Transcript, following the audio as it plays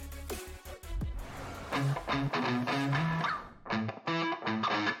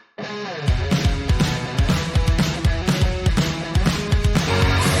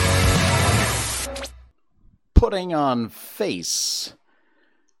Putting on face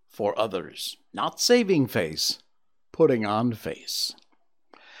for others. Not saving face, putting on face.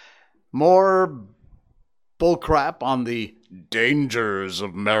 More bullcrap on the dangers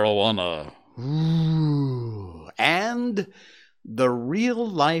of marijuana. Ooh. And the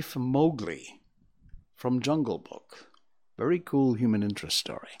real-life Mowgli from Jungle Book. Very cool human interest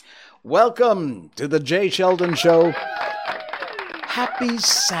story. Welcome to the Jay Sheldon Show. Happy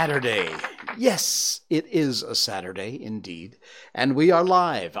Saturday. Yes, it is a Saturday indeed. And we are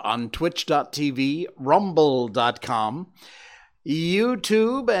live on twitch.tv, rumble.com,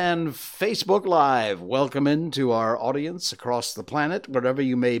 YouTube, and Facebook Live. Welcome into our audience across the planet, wherever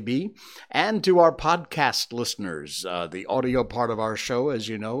you may be, and to our podcast listeners. The audio part of our show, as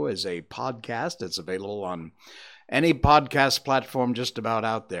you know, is a podcast. It's available on any podcast platform just about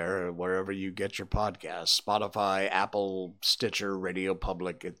out there, wherever you get your podcasts. Spotify, Apple, Stitcher, Radio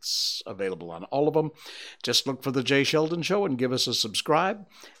Public. It's available on all of them. Just look for The Jay Sheldon Show and give us a subscribe.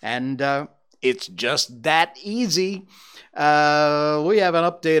 And it's just that easy. We have an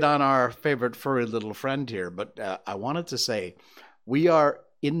update on our favorite furry little friend here, but I wanted to say we are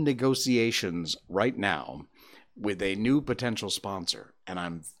in negotiations right now with a new potential sponsor, and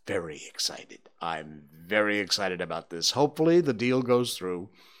I'm very excited. I'm very excited about this. Hopefully the deal goes through.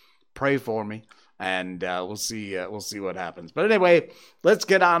 Pray for me, and we'll see what happens. But anyway, let's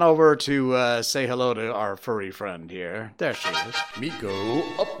get on over to say hello to our furry friend here. There she is. Miko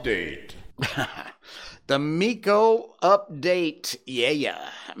Update. The Miko Update. Yeah.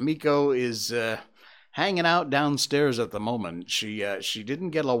 Miko is hanging out downstairs at the moment. She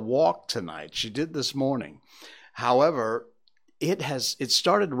didn't get a walk tonight. She did this morning. However, it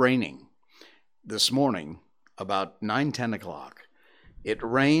started raining this morning about 9-10 o'clock. It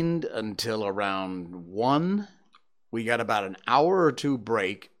rained until around 1. We got about an hour or two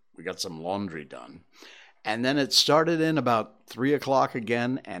break. We got some laundry done. And then it started in about 3 o'clock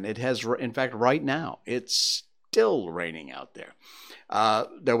again, and it has, in fact, right now, it's still raining out there.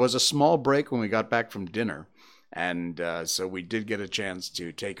 There was a small break when we got back from dinner. And so we did get a chance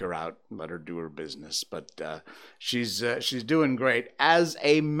to take her out, let her do her business. But she's doing great. As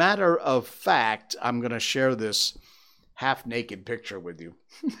a matter of fact, I'm going to share this half-naked picture with you.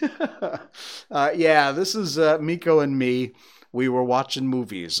 Yeah, this is Miko and me. We were watching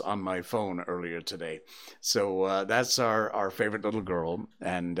movies on my phone earlier today. So that's our favorite little girl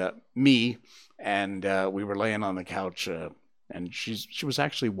and me. And we were laying on the couch, and she was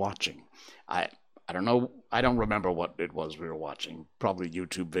actually watching. I don't know. I don't remember what it was we were watching. Probably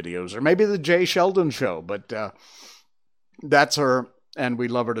YouTube videos or maybe the Jay Sheldon Show. But that's her, and we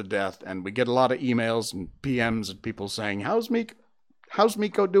love her to death. And we get a lot of emails and PMs and people saying, "How's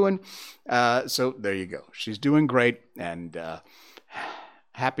Miko doing?" So there you go. She's doing great, and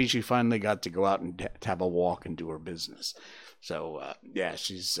happy she finally got to go out and have a walk and do her business. So yeah,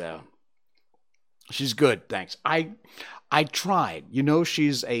 she's good, thanks. I tried. You know,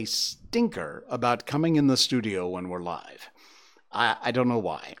 she's a stinker about coming in the studio when we're live. I don't know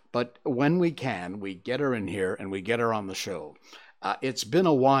why, but when we can, we get her in here and we get her on the show. It's been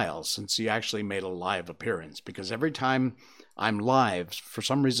a while since she actually made a live appearance, because every time I'm live, for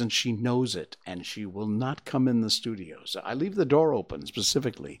some reason she knows it and she will not come in the studio. So I leave the door open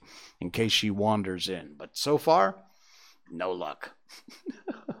specifically in case she wanders in. But so far, no luck.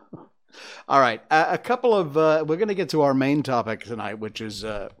 All right, a couple of, we're going to get to our main topic tonight, which is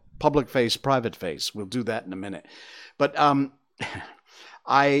public face, private face. We'll do that in a minute. But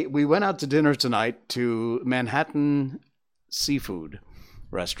we went out to dinner tonight to Manhattan Seafood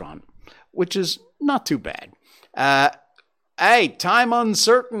Restaurant, which is not too bad. Hey, Time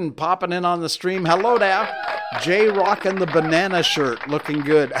Uncertain popping in on the stream. Hello there. Jay rocking the banana shirt, looking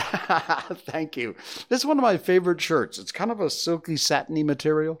good. Thank you. This is one of my favorite shirts. It's kind of a silky, satiny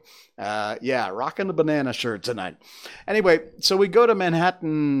material. Yeah, rocking the banana shirt tonight. Anyway, so we go to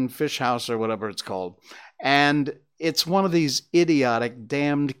Manhattan Fish House or whatever it's called, and it's one of these idiotic,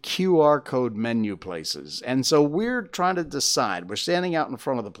 damned QR code menu places. And so we're trying to decide. We're standing out in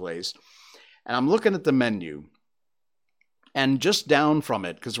front of the place, and I'm looking at the menu. And just down from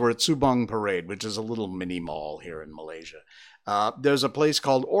it, because we're at Subang Parade, which is a little mini mall here in Malaysia, there's a place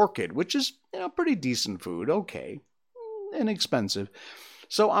called Orchid, which is pretty decent food, okay, inexpensive.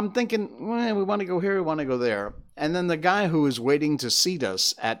 So I'm thinking, well, we want to go here, we want to go there. And then the guy who is waiting to seat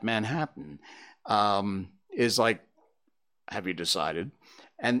us at Manhattan is like, "Have you decided?"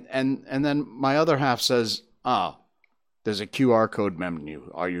 And then my other half says, there's a QR code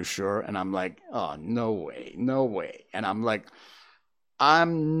menu. Are you sure? And I'm like, oh, no way, no way. And I'm like,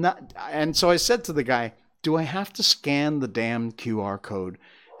 I'm not. And so I said to the guy, do I have to scan the damn QR code?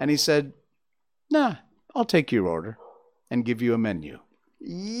 And he said, nah, I'll take your order and give you a menu.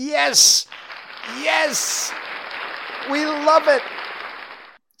 Yes! Yes! We love it!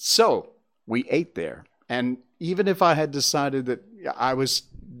 So we ate there. And even if I had decided that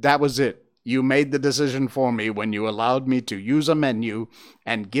that was it, you made the decision for me when you allowed me to use a menu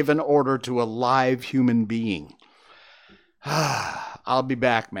and give an order to a live human being. I'll be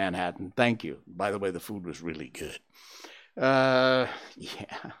back, Manhattan. Thank you. By the way, the food was really good. Yeah.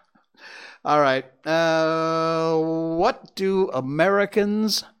 All right. What do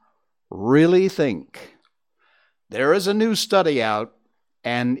Americans really think? There is a new study out,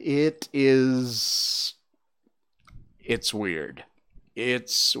 and it's weird.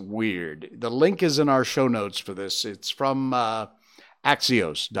 It's weird. The link is in our show notes for this. It's from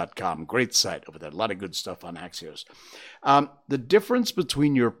Axios.com. Great site over there. A lot of good stuff on Axios. The difference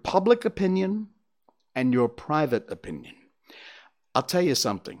between your public opinion and your private opinion. I'll tell you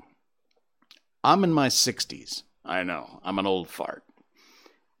something. I'm in my 60s. I know. I'm an old fart.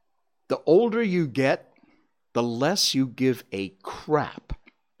 The older you get, the less you give a crap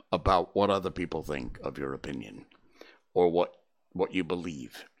about what other people think of your opinion or what you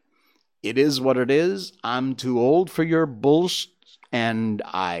believe. It is what it is. I'm too old for your bullshit, and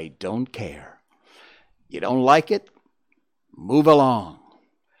I don't care. You don't like it? Move along.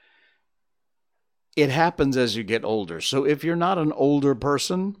 It happens as you get older. So if you're not an older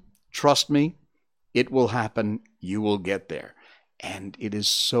person, trust me, it will happen. You will get there. And it is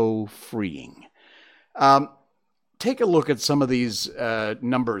so freeing. Take a look at some of these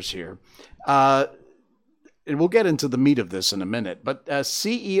numbers here. And we'll get into the meat of this in a minute, but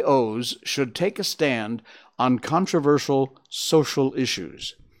CEOs should take a stand on controversial social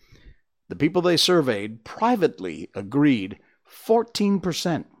issues. The people they surveyed privately agreed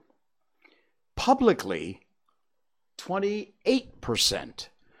 14%. Publicly, 28%.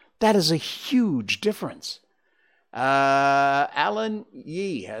 That is a huge difference. Alan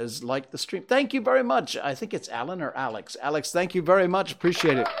Yee has liked the stream. Thank you very much. I think it's Alan or Alex. Alex, thank you very much.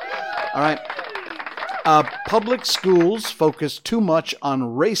 Appreciate it. All right. Public schools focus too much on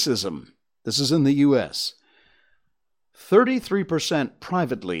racism. This is in the U.S. 33%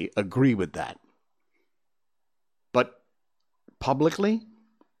 privately agree with that. But publicly,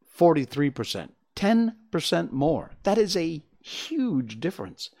 43%. 10% more. That is a huge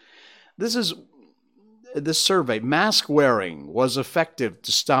difference. This survey, mask wearing was effective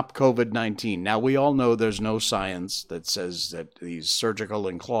to stop COVID-19. Now, we all know there's no science that says that these surgical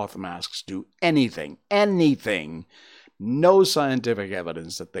and cloth masks do anything. No scientific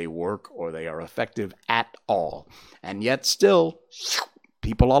evidence that they work or they are effective at all. And yet still,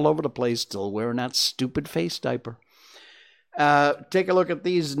 people all over the place still wearing that stupid face diaper. Take a look at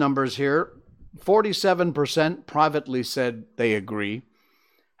these numbers here. 47% privately said they agree.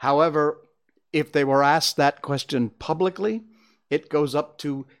 However, if they were asked that question publicly, it goes up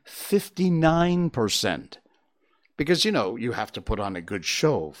to 59%. Because, you have to put on a good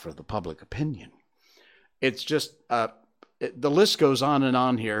show for the public opinion. It's just, the list goes on and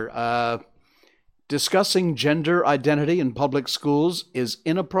on here. Discussing gender identity in public schools is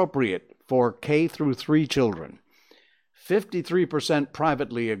inappropriate for K through 3 children. 53%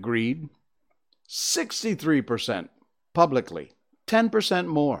 privately agreed. 63% publicly. 10%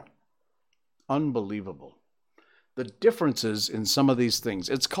 more. Unbelievable. The differences in some of these things.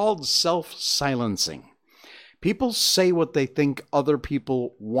 It's called self-silencing. People say what they think other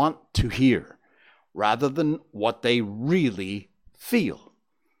people want to hear rather than what they really feel,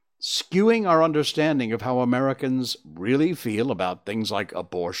 skewing our understanding of how Americans really feel about things like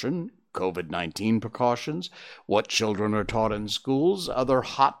abortion, COVID-19 precautions, what children are taught in schools, other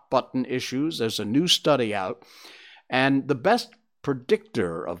hot-button issues. There's a new study out, and the best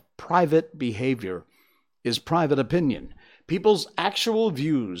predictor of private behavior is private opinion. People's actual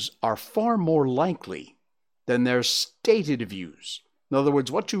views are far more likely than their stated views. In other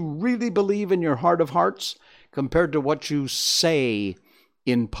words, what you really believe in your heart of hearts compared to what you say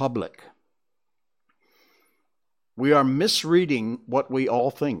in public. We are misreading what we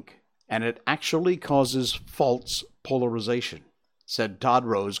all think, and it actually causes false polarization, said Todd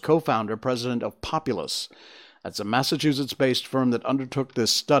Rose, co-founder, president of Populus. That's a Massachusetts-based firm that undertook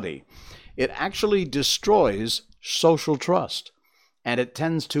this study. It actually destroys social trust, and it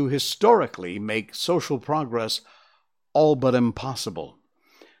tends to historically make social progress all but impossible.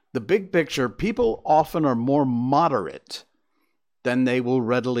 The big picture, people often are more moderate than they will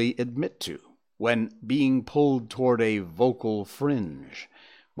readily admit to. when being pulled toward a vocal fringe,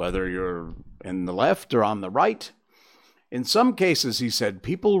 whether you're in the left or on the right. In some cases, he said,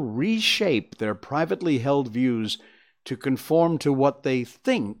 people reshape their privately held views to conform to what they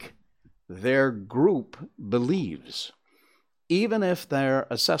think their group believes, even if their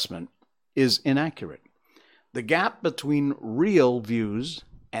assessment is inaccurate. The gap between real views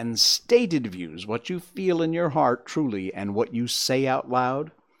and stated views, what you feel in your heart truly and what you say out loud,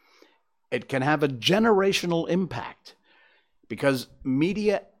 it can have a generational impact because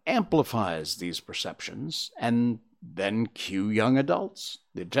media amplifies these perceptions and then cue young adults.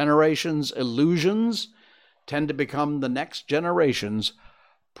 The generation's illusions tend to become the next generation's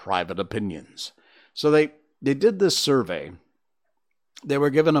private opinions. So they did this survey. They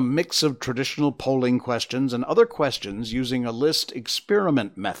were given a mix of traditional polling questions and other questions using a list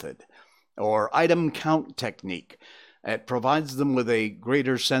experiment method or item count technique. It provides them with a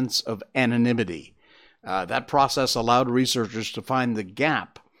greater sense of anonymity. That process allowed researchers to find the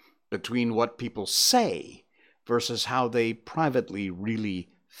gap between what people say versus how they privately really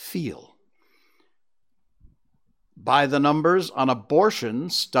feel. By the numbers on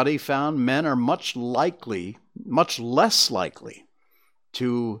abortion, study found men are much less likely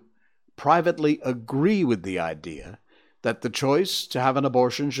to privately agree with the idea that the choice to have an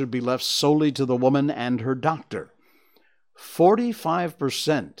abortion should be left solely to the woman and her doctor.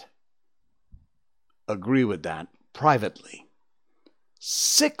 45% agree with that privately.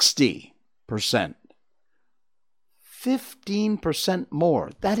 60%. 15% more.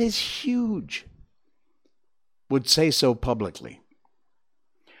 That is huge. Would say so publicly.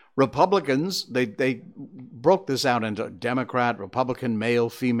 Republicans, they broke this out into Democrat, Republican, male,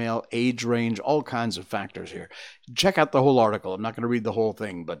 female, age range, all kinds of factors here. Check out the whole article. I'm not going to read the whole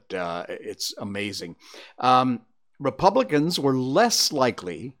thing, but it's amazing. Republicans were less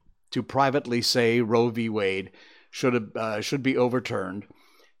likely to privately say Roe v. Wade should be overturned.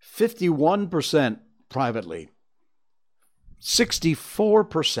 51% privately,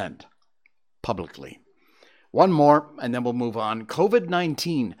 64% publicly. One more, and then we'll move on.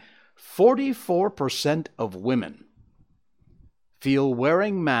 COVID-19, 44% of women feel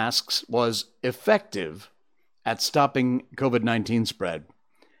wearing masks was effective at stopping COVID-19 spread.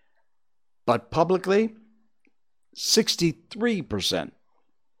 But publicly, 63%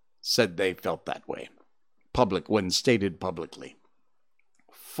 said they felt that way. When stated publicly.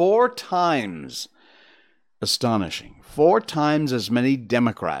 4 times astonishing. 4 times as many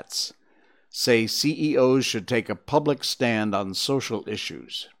Democrats say CEOs should take a public stand on social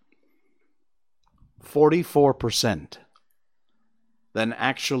issues. 44% then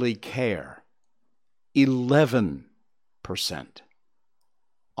actually care. 11%.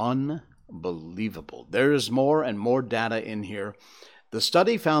 Unbelievable. There is more and more data in here. The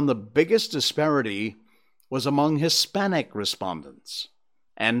study found the biggest disparity was among Hispanic respondents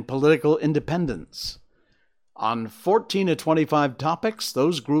and political independents. On 14 to 25 topics,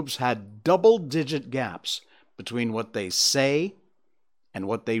 those groups had double-digit gaps between what they say and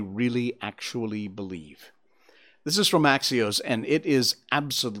what they really actually believe. This is from Axios, and it is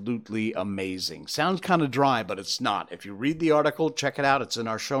absolutely amazing. Sounds kind of dry, but it's not. If you read the article, check it out. It's in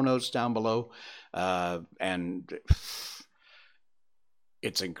our show notes down below, and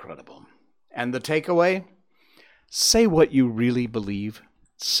it's incredible. And the takeaway? Say what you really believe.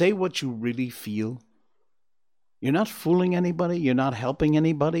 Say what you really feel. You're not fooling anybody. You're not helping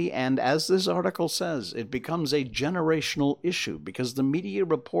anybody. And as this article says, it becomes a generational issue because the media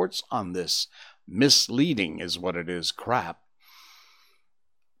reports on this. Misleading is what it is, crap.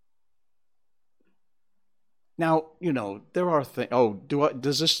 Now, there are things. Oh,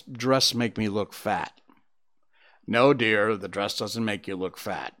 does this dress make me look fat? No, dear, the dress doesn't make you look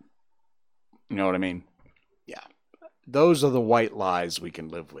fat. You know what I mean? Yeah. Those are the white lies we can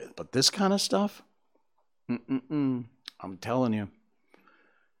live with. But this kind of stuff? I'm telling you.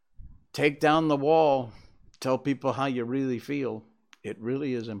 Take down the wall. Tell people how you really feel. It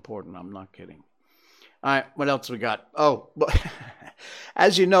really is important. I'm not kidding. All right, what else we got? Oh,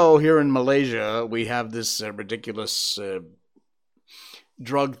 as you know, here in Malaysia, we have this ridiculous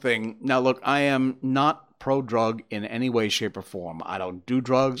drug thing. Now, look, I am not pro-drug in any way, shape, or form. I don't do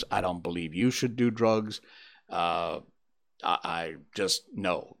drugs. I don't believe you should do drugs. I just,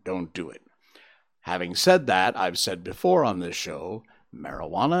 no, don't do it. Having said that, I've said before on this show,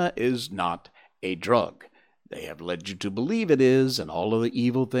 marijuana is not a drug. They have led you to believe it is, and all of the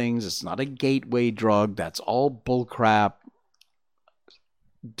evil things. It's not a gateway drug. That's all bullcrap.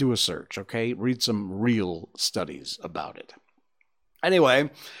 Do a search, okay? Read some real studies about it. Anyway,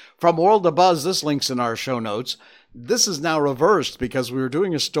 from World of Buzz, this link's in our show notes. This is now reversed because we were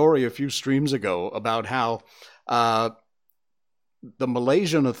doing a story a few streams ago about how the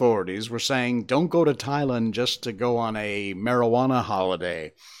Malaysian authorities were saying, don't go to Thailand just to go on a marijuana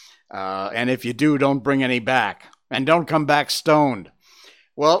holiday. And if you do, don't bring any back. And don't come back stoned.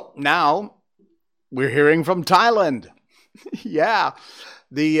 Well, now we're hearing from Thailand. Yeah.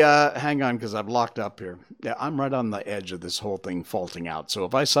 Hang on, because I'm locked up here. Yeah, I'm right on the edge of this whole thing faulting out. So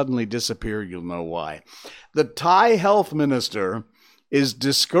if I suddenly disappear, you'll know why. The Thai health minister is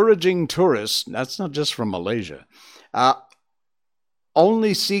discouraging tourists, that's not just from Malaysia,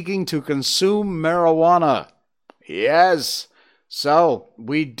 only seeking to consume marijuana. Yes. So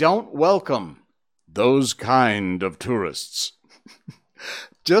we don't welcome those kind of tourists.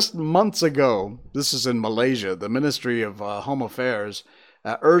 Just months ago, this is in Malaysia, the Ministry of Home Affairs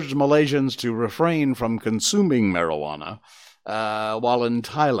urged Malaysians to refrain from consuming marijuana, while in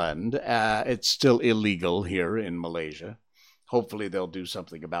Thailand, it's still illegal here in Malaysia. Hopefully they'll do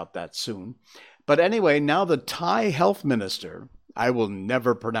something about that soon. But anyway, now the Thai health minister, I will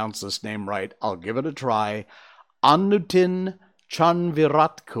never pronounce this name right, I'll give it a try, Anutin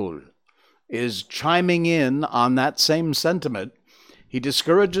Chanviratkul, is chiming in on that same sentiment. He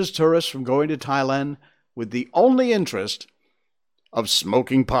discourages tourists from going to Thailand with the only interest of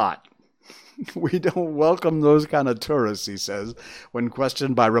smoking pot. We don't welcome those kind of tourists, he says, when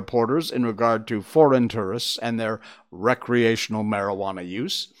questioned by reporters in regard to foreign tourists and their recreational marijuana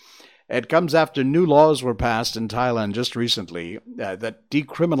use. It comes after new laws were passed in Thailand just recently that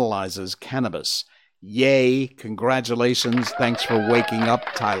decriminalizes cannabis. Yay, congratulations, thanks for waking up,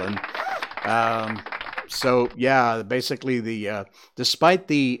 Thailand. So, yeah, basically, despite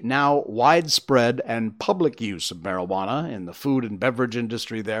the now widespread and public use of marijuana in the food and beverage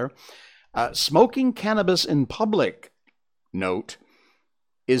industry there, smoking cannabis in public, note,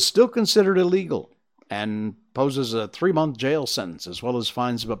 is still considered illegal and poses a 3-month jail sentence as well as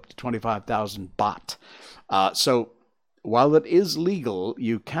fines of up to 25,000 baht. So, while it is legal,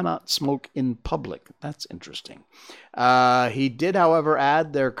 you cannot smoke in public. That's interesting. He did, however,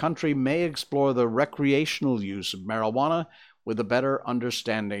 add their country may explore the recreational use of marijuana with a better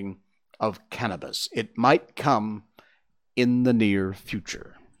understanding of cannabis. It might come in the near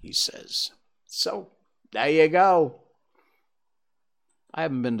future, he says. So, there you go. I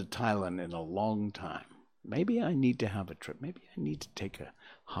haven't been to Thailand in a long time. Maybe I need to have a trip. Maybe I need to take a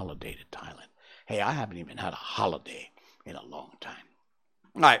holiday to Thailand. Hey, I haven't even had a holiday in a long time.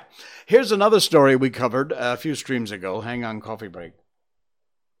 All right, here's another story we covered a few streams ago. Hang on, coffee break.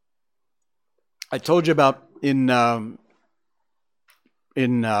 I told you about in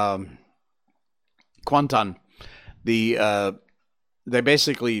Kuantan, they're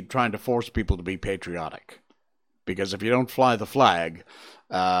basically trying to force people to be patriotic, because if you don't fly the flag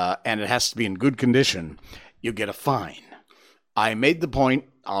and it has to be in good condition, you get a fine. I made the point,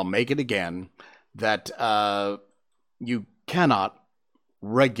 I'll make it again, that you cannot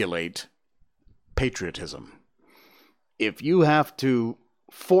regulate patriotism. If you have to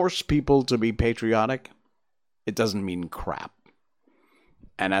force people to be patriotic, it doesn't mean crap.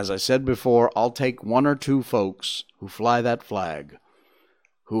 And as I said before, I'll take 1 or 2 folks who fly that flag,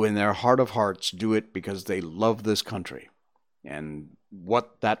 who in their heart of hearts do it because they love this country and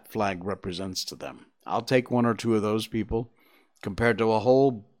what that flag represents to them. I'll take 1 or 2 of those people compared to a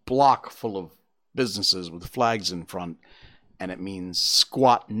whole block full of businesses with flags in front, and it means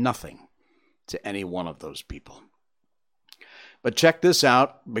squat nothing to any one of those people. But check this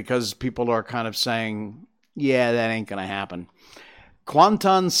out, because people are kind of saying, yeah, that ain't going to happen.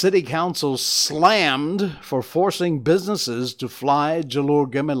 Kuantan City Council slammed for forcing businesses to fly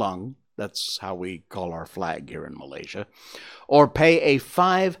Jalur Gemilang, that's how we call our flag here in Malaysia, or pay a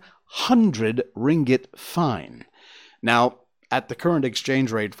 500 ringgit fine. Now, at the current exchange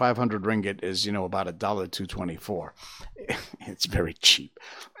rate, 500 ringgit is, about $1.224. It's very cheap.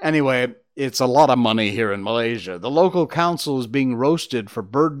 Anyway, it's a lot of money here in Malaysia. The local council is being roasted for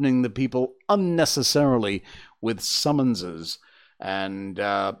burdening the people unnecessarily with summonses. And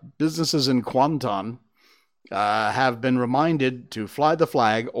businesses in Kuantan have been reminded to fly the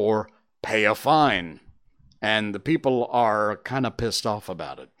flag or pay a fine. And the people are kind of pissed off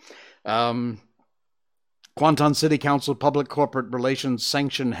about it. Kuantan City Council Public Corporate Relations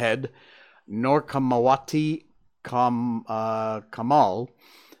Sanction Head Norkamawati Kamal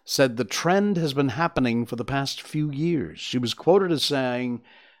said the trend has been happening for the past few years. She was quoted as saying,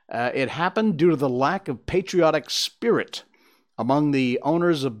 it happened due to the lack of patriotic spirit among the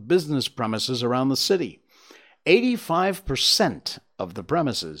owners of business premises around the city. 85% of the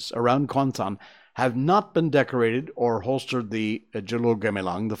premises around Kuantan have not been decorated or holstered the Julur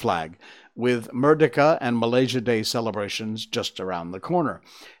Gemilang, the flag, with Merdeka and Malaysia Day celebrations just around the corner.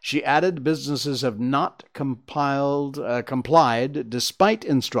 She added businesses have not complied despite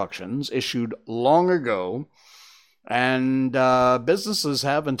instructions issued long ago, and businesses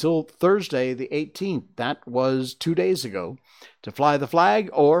have until Thursday the 18th, that was 2 days ago, to fly the flag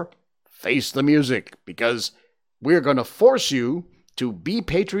or face the music, because we're going to force you to be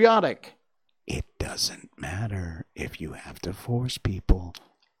patriotic. It doesn't matter if you have to force people.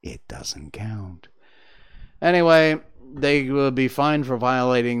 It doesn't count. Anyway, they will be fined for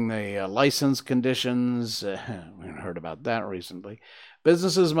violating the license conditions. We heard about that recently.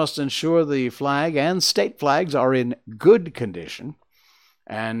 Businesses must ensure the flag and state flags are in good condition.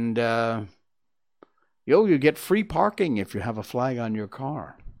 And you get free parking if you have a flag on your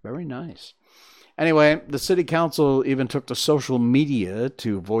car. Very nice. Anyway, the city council even took to social media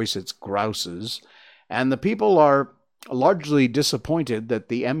to voice its grouses, and the people are largely disappointed that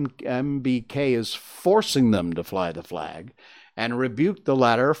the MBK is forcing them to fly the flag, and rebuked the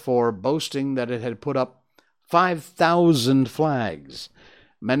latter for boasting that it had put up 5,000 flags.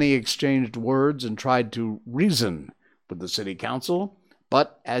 Many exchanged words and tried to reason with the city council,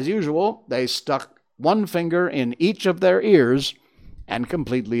 but as usual, they stuck one finger in each of their ears and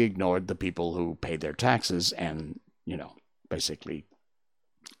completely ignored the people who paid their taxes and, basically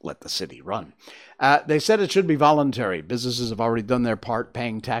let the city run. They said it should be voluntary. Businesses have already done their part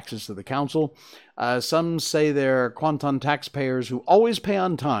paying taxes to the council. Some say they're Kuantan taxpayers who always pay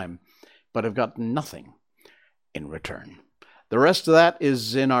on time, but have gotten nothing in return. The rest of that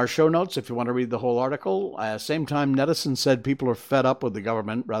is in our show notes if you want to read the whole article. Same time, netizens said people are fed up with the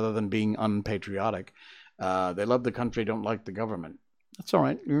government rather than being unpatriotic. They love the country, don't like the government. That's all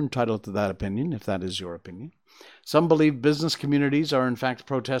right. You're entitled to that opinion, if that is your opinion. Some believe business communities are in fact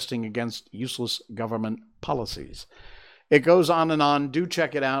protesting against useless government policies. It goes on and on. Do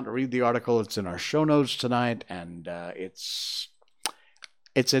check it out. Read the article. It's in our show notes tonight, and it's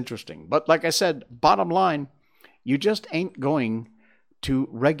interesting. But like I said, bottom line, you just ain't going to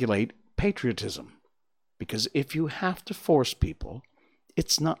regulate patriotism. Because if you have to force people,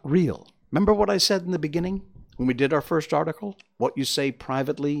 it's not real. Remember what I said in the beginning? When we did our first article, what you say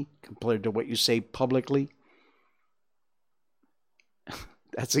privately compared to what you say publicly,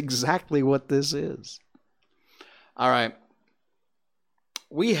 that's exactly what this is. All right.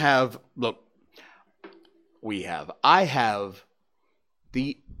 I have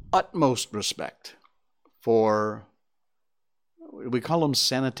the utmost respect for, we call them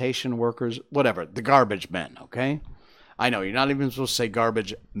sanitation workers, whatever, the garbage men, okay? I know, you're not even supposed to say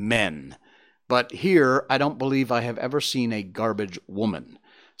garbage men. But here, I don't believe I have ever seen a garbage woman.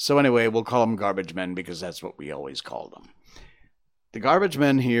 So anyway, we'll call them garbage men because that's what we always call them. The garbage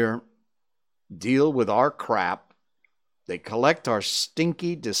men here deal with our crap. They collect our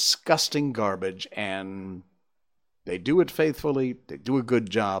stinky, disgusting garbage, and they do it faithfully. They do a good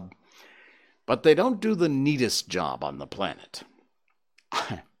job. But they don't do the neatest job on the planet.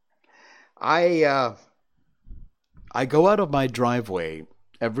 I go out of my driveway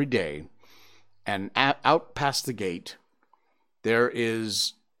every day, and out past the gate, there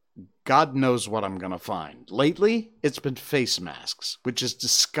is God knows what I'm going to find. Lately, it's been face masks, which is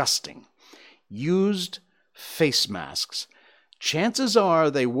disgusting. Used face masks. Chances are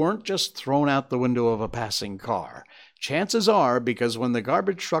they weren't just thrown out the window of a passing car. Chances are, because when the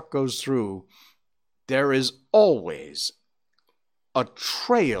garbage truck goes through, there is always a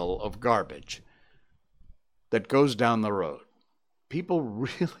trail of garbage that goes down the road. People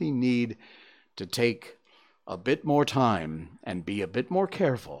really need to take a bit more time and be a bit more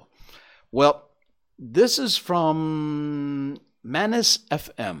careful. Well, this is from Manis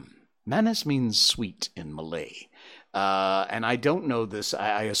FM. Manis means sweet in Malay. And I don't know this.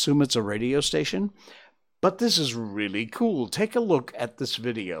 I assume it's a radio station. But this is really cool. Take a look at this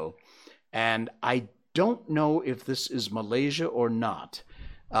video. And I don't know if this is Malaysia or not.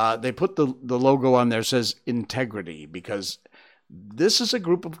 They put the logo on there, says integrity, because this is a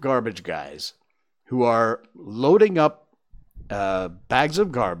group of garbage guys who are loading up bags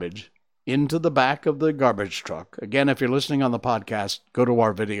of garbage into the back of the garbage truck. Again, if you're listening on the podcast, go to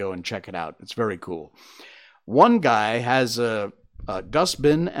our video and check it out. It's very cool. One guy has a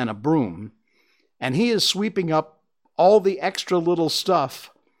dustbin and a broom, and he is sweeping up all the extra little stuff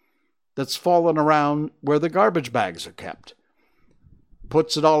that's fallen around where the garbage bags are kept.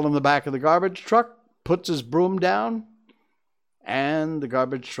 Puts it all in the back of the garbage truck, puts his broom down, and the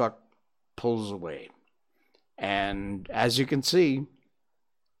garbage truck pulls away. And as you can see,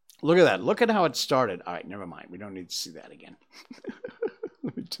 look at that. Look at how it started. All right, never mind. We don't need to see that again.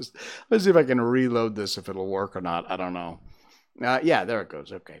 Let's see if I can reload this, if it'll work or not. I don't know. Yeah, there it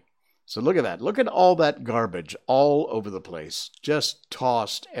goes. Okay. So look at that. Look at all that garbage all over the place, just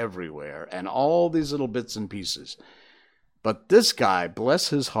tossed everywhere, and all these little bits and pieces. But this guy, bless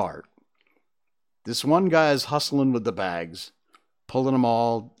his heart, this one guy is hustling with the bags, pulling them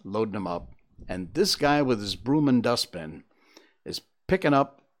all, loading them up. And this guy with his broom and dustbin is picking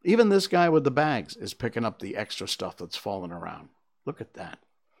up, even this guy with the bags is picking up the extra stuff that's falling around. Look at that.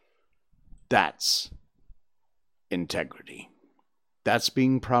 That's integrity. That's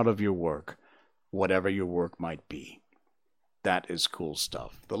being proud of your work, whatever your work might be. That is cool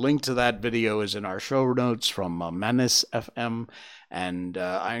stuff. The link to that video is in our show notes from Manis FM, and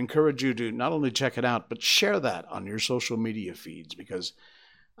I encourage you to not only check it out, but share that on your social media feeds, because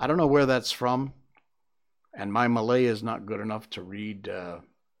I don't know where that's from, and my Malay is not good enough to read.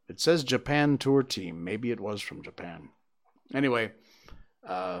 It says Japan Tour Team. Maybe it was from Japan. Anyway,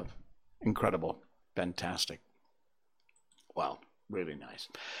 incredible. Fantastic. Wow. Really nice.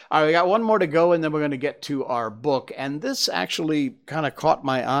 All right, we got one more to go, and then we're going to get to our book. And this actually kind of caught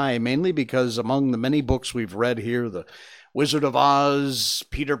my eye, mainly because among the many books we've read here, The Wizard of Oz,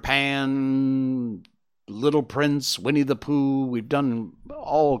 Peter Pan, Little Prince, Winnie the Pooh, we've done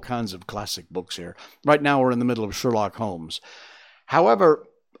all kinds of classic books here. Right now we're in the middle of Sherlock Holmes. However,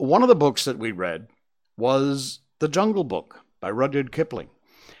 one of the books that we read was The Jungle Book by Rudyard Kipling.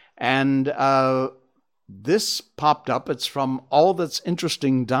 And this popped up. It's from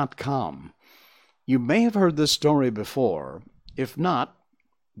allthat'sinteresting.com. You may have heard this story before. If not,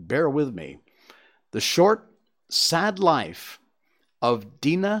 bear with me. The short, sad life of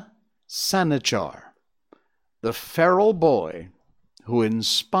Dina Sanichar, the feral boy who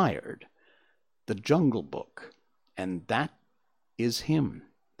inspired The Jungle Book. And that is him.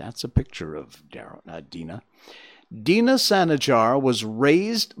 That's a picture of Dina. Dina Sanichar was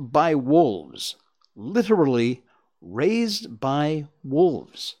raised by wolves. Literally raised by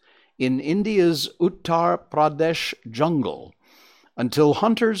wolves in India's Uttar Pradesh jungle until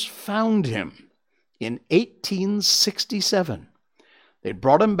hunters found him in 1867. They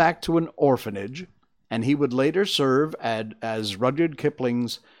brought him back to an orphanage, and he would later serve as Rudyard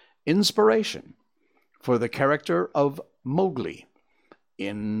Kipling's inspiration for the character of Mowgli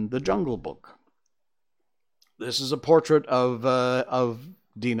in The Jungle Book. This is a portrait of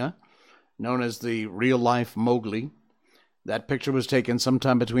Dina, known as the real-life Mowgli. That picture was taken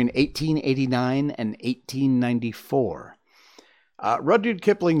sometime between 1889 and 1894. Rudyard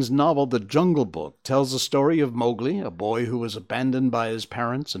Kipling's novel, The Jungle Book, tells the story of Mowgli, a boy who was abandoned by his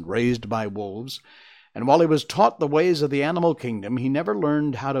parents and raised by wolves. And while he was taught the ways of the animal kingdom, he never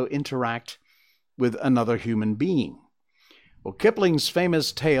learned how to interact with another human being. Well, Kipling's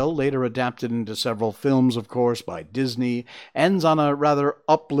famous tale, later adapted into several films, of course, by Disney, ends on a rather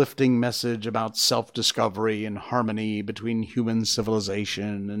uplifting message about self-discovery and harmony between human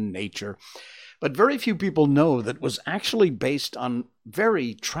civilization and nature. But very few people know that it was actually based on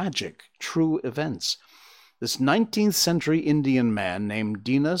very tragic, true events. This 19th century Indian man named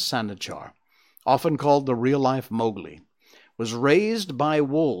Dina Sanichar, often called the real-life Mowgli, was raised by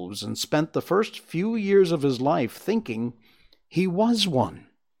wolves and spent the first few years of his life thinking he was one.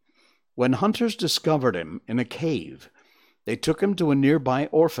 When hunters discovered him in a cave, they took him to a nearby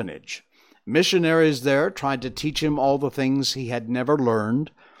orphanage. Missionaries there tried to teach him all the things he had never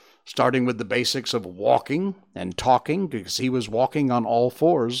learned, starting with the basics of walking and talking, because he was walking on all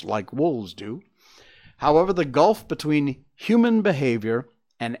fours like wolves do. However, the gulf between human behavior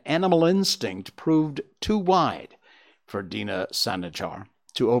and animal instinct proved too wide for Dina Sanichar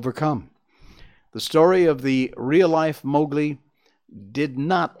to overcome. The story of the real-life Mowgli did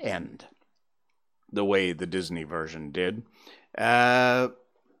not end the way the Disney version did. One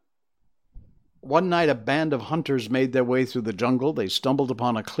night, a band of hunters made their way through the jungle. They stumbled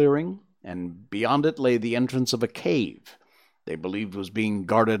upon a clearing, and beyond it lay the entrance of a cave they believed was being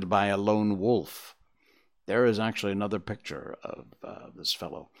guarded by a lone wolf. There is actually another picture of this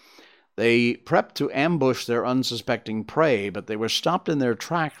fellow. They prepped to ambush their unsuspecting prey, but they were stopped in their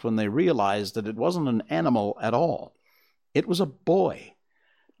tracks when they realized that it wasn't an animal at all. It was a boy,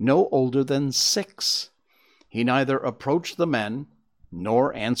 no older than 6. He neither approached the men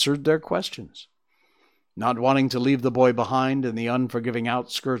nor answered their questions. Not wanting to leave the boy behind in the unforgiving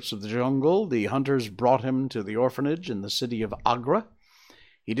outskirts of the jungle, the hunters brought him to the orphanage in the city of Agra.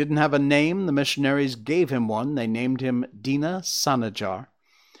 He didn't have a name. The missionaries gave him one. They named him Dina Sanichar,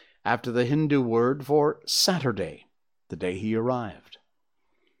 after the Hindu word for Saturday, the day he arrived.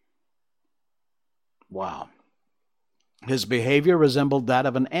 Wow. His behavior resembled that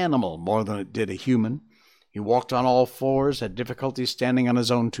of an animal more than it did a human. He walked on all fours, had difficulty standing on his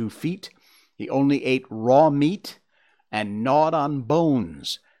own 2 feet. He only ate raw meat and gnawed on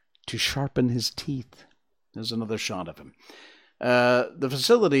bones to sharpen his teeth. There's another shot of him. The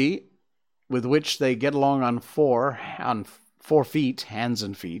facility with which they get along on 4 feet, hands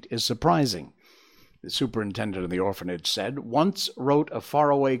and feet, is surprising. The superintendent of the orphanage said, once wrote a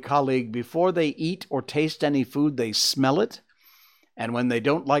faraway colleague, before they eat or taste any food, they smell it, and when they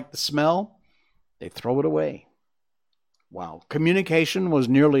don't like the smell, they throw it away. Wow. Communication was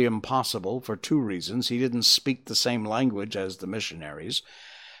nearly impossible for 2 reasons. He didn't speak the same language as the missionaries.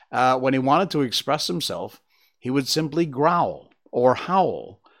 When he wanted to express himself, he would simply growl or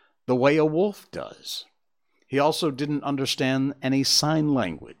howl the way a wolf does. He also didn't understand any sign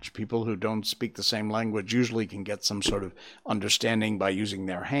language. People who don't speak the same language usually can get some sort of understanding by using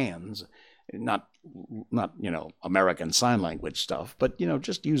their hands. Not American Sign Language stuff, but,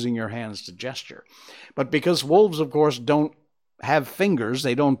 just using your hands to gesture. But because wolves, of course, don't have fingers,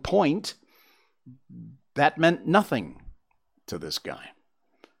 they don't point, that meant nothing to this guy.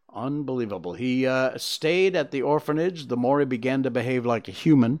 Unbelievable. He stayed at the orphanage the more he began to behave like a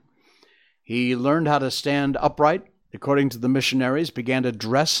human. He learned how to stand upright, according to the missionaries, began to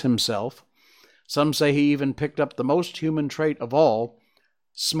dress himself. Some say he even picked up the most human trait of all,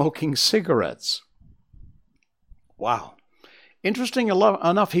 smoking cigarettes. Wow. Interesting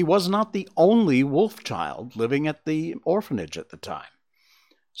enough, he was not the only wolf child living at the orphanage at the time.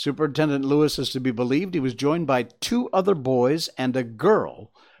 Superintendent Lewis is to be believed. He was joined by 2 other boys and a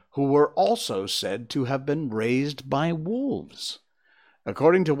girl who were also said to have been raised by wolves.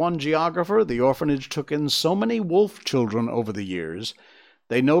 According to one geographer, the orphanage took in so many wolf children over the years,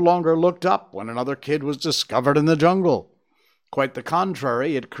 they no longer looked up when another kid was discovered in the jungle. Quite the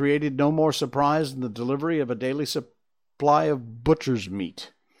contrary, it created no more surprise than the delivery of a daily supply of butcher's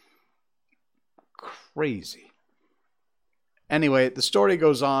meat. Crazy. Anyway, the story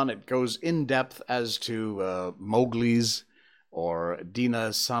goes on. It goes in depth as to Mowgli's or Dina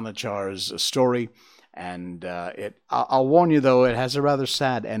Sanachar's story. And I'll warn you, though, it has a rather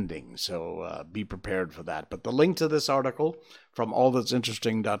sad ending, so be prepared for that. But the link to this article from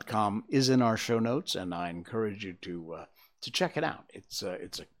allthat'sinteresting.com is in our show notes, and I encourage you to check it out. It's a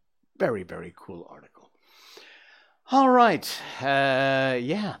very, very cool article. All right.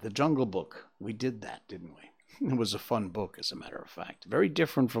 The Jungle Book. We did that, didn't we? It was a fun book, as a matter of fact. Very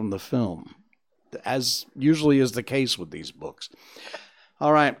different from the film, as usually is the case with these books.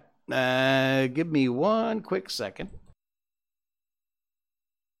 All right. Give me one quick second.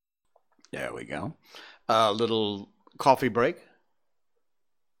 There we go. A little coffee break.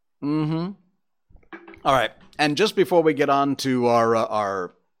 All right. And just before we get on to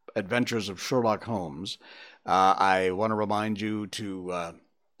our adventures of Sherlock Holmes, I want to remind you to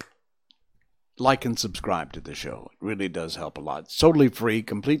like and subscribe to the show. It really does help a lot. It's totally free,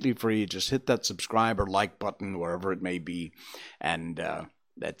 completely free. Just hit that subscribe or like button wherever it may be, and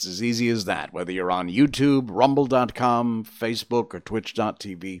that's as easy as that. Whether you're on YouTube, Rumble.com, Facebook, or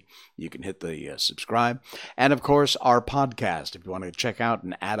Twitch.tv, you can hit the subscribe. And, of course, our podcast. If you want to check out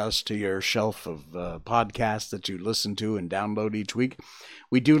and add us to your shelf of podcasts that you listen to and download each week,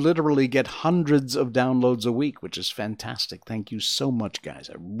 we do literally get hundreds of downloads a week, which is fantastic. Thank you so much, guys.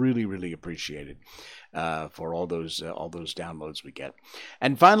 I really, really appreciate it. For all those downloads we get.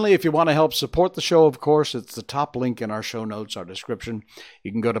 And finally, if you want to help support the show, of course, it's the top link in our show notes, our description.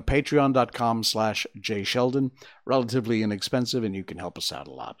 You can go to patreon.com/jsheldon. Relatively inexpensive, and you can help us out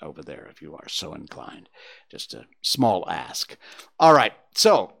a lot over there if you are so inclined. Just a small ask. All right,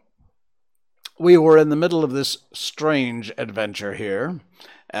 so we were in the middle of this strange adventure here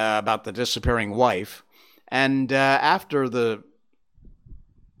about the disappearing wife, and after the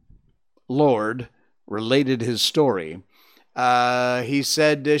Lord related his story, he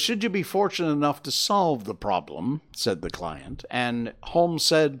said, should you be fortunate enough to solve the problem, said the client, and Holmes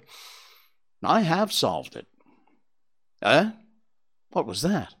said, I have solved it. What was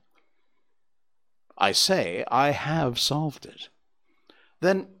that? I say, I have solved it.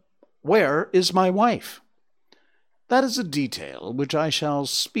 Then where is my wife? That is a detail which I shall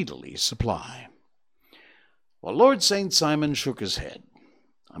speedily supply. Well, Lord St. Simon shook his head.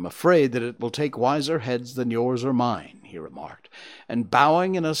 I'm afraid that it will take wiser heads than yours or mine, he remarked, and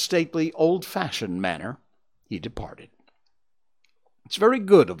bowing in a stately, old-fashioned manner, he departed. It's very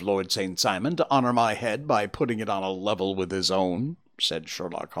good of Lord St. Simon to honor my head by putting it on a level with his own, said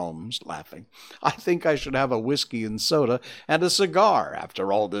Sherlock Holmes, laughing. I think I should have a whiskey and soda and a cigar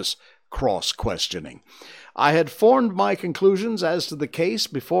after all this cross-questioning. I had formed my conclusions as to the case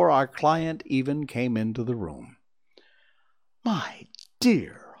before our client even came into the room. My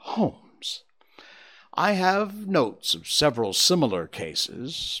dear Holmes, I have notes of several similar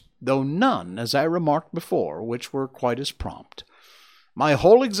cases, though none, as I remarked before, which were quite as prompt. My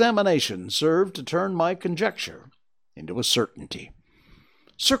whole examination served to turn my conjecture into a certainty.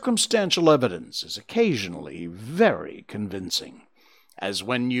 Circumstantial evidence is occasionally very convincing, as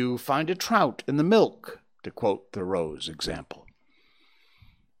when you find a trout in the milk, to quote Thoreau's example.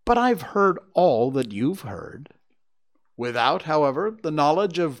 But I've heard all that you've heard, without, however, the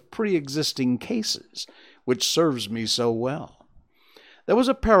knowledge of pre-existing cases, which serves me so well. There was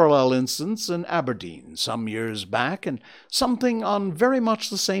a parallel instance in Aberdeen some years back, and something on very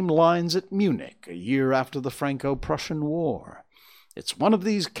much the same lines at Munich a year after the Franco-Prussian War. It's one of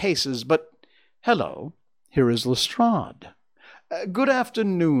these cases, but hello, here is Lestrade. Good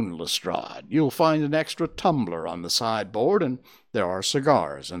afternoon, Lestrade. You'll find an extra tumbler on the sideboard, and there are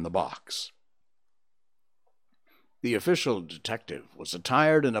cigars in the box. The official detective was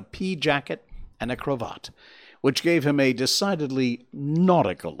attired in a pea jacket and a cravat, which gave him a decidedly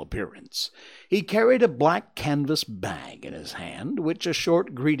nautical appearance. He carried a black canvas bag in his hand, which a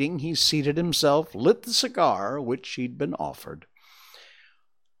short greeting he seated himself, lit the cigar which he'd been offered.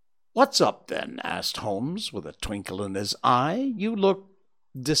 "What's up, then?" asked Holmes, with a twinkle in his eye. "You look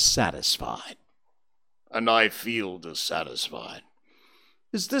dissatisfied." "And I feel dissatisfied."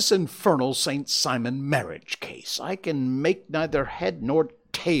 "Is this infernal St. Simon marriage case? I can make neither head nor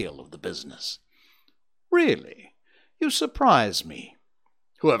tail of the business." "Really? You surprise me."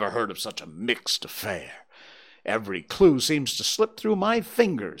 "Who ever heard of such a mixed affair? Every clue seems to slip through my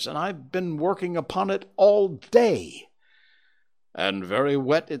fingers, and I've been working upon it all day." "And very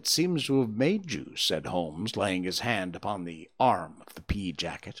wet it seems to have made you," said Holmes, laying his hand upon the arm of the pea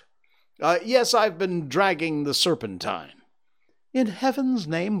jacket. "Yes, I've been dragging the Serpentine." "In heaven's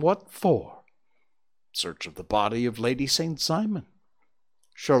name, what for?" "Search of the body of Lady St. Simon."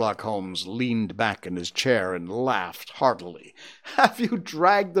 Sherlock Holmes leaned back in his chair and laughed heartily. "Have you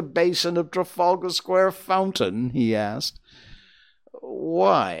dragged the basin of Trafalgar Square fountain?" he asked.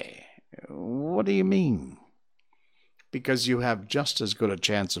 "Why? What do you mean?" "Because you have just as good a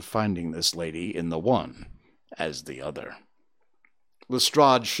chance of finding this lady in the one as the other."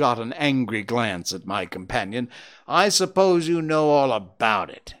 Lestrade shot an angry glance at my companion. "I suppose you know all about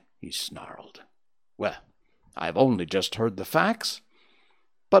it," he snarled. "Well, I've only just heard the facts,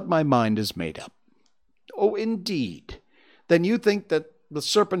 but my mind is made up." "Oh, indeed? Then you think that the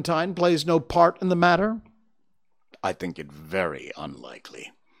Serpentine plays no part in the matter?" "I think it very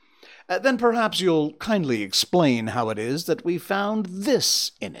unlikely." "Then perhaps you'll kindly explain how it is that we found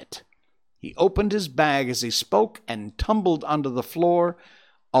this in it." He opened his bag as he spoke and tumbled onto the floor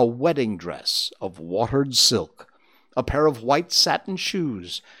a wedding dress of watered silk, a pair of white satin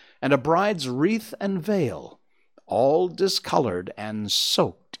shoes, and a bride's wreath and veil, all discolored and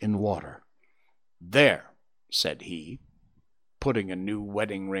soaked in water. "There," said he, putting a new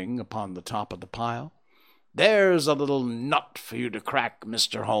wedding ring upon the top of the pile. "There's a little nut for you to crack,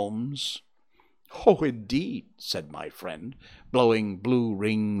 Mr. Holmes." "Oh, indeed," said my friend, blowing blue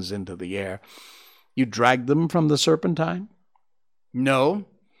rings into the air. "You dragged them from the Serpentine?" "No.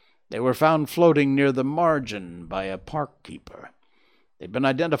 They were found floating near the margin by a park keeper. They've been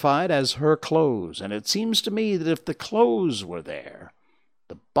identified as her clothes, and it seems to me that if the clothes were there,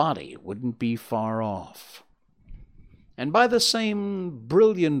 the body wouldn't be far off. And by the same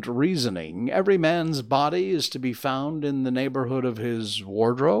brilliant reasoning, every man's body is to be found in the neighborhood of his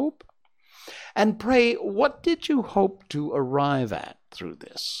wardrobe? And pray, what did you hope to arrive at through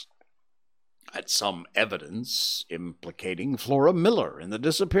this?" "At some evidence implicating Flora Miller in the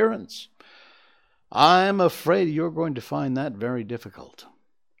disappearance." "I'm afraid you're going to find that very difficult."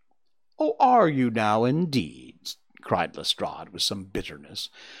 "Oh, are you now, indeed?" cried Lestrade with some bitterness.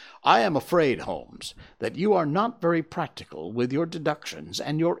 "I am afraid, Holmes, that you are not very practical with your deductions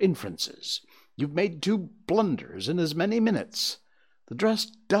and your inferences. You've made 2 blunders in as many minutes. The dress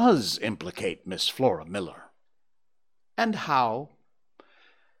does implicate Miss Flora Miller." "And how?"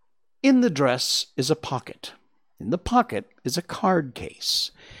 "In the dress is a pocket. In the pocket is a card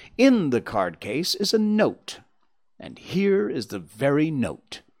case. In the card case is a note. And here is the very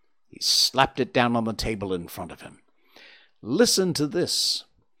note." He slapped it down on the table in front of him. "Listen to this.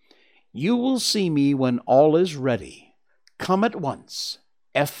 'You will see me when all is ready. Come at once.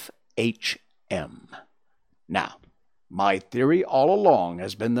 F.H.M.' Now, my theory all along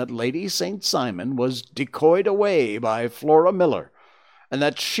has been that Lady St. Simon was decoyed away by Flora Miller, and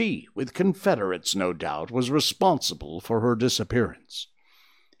that she, with confederates no doubt, was responsible for her disappearance.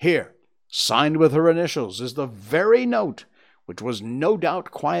 Here, signed with her initials, is the very note which was no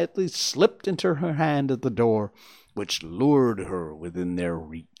doubt quietly slipped into her hand at the door, which lured her within their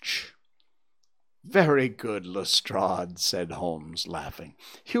reach." Very good, Lestrade, said Holmes, laughing.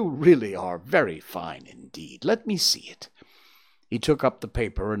 You really are very fine indeed. Let me see it. He took up the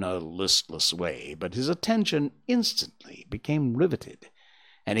paper in a listless way, but his attention instantly became riveted,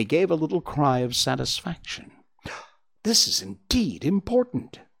 and he gave a little cry of satisfaction. This is indeed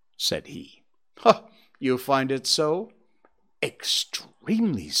important, said he. You find it so?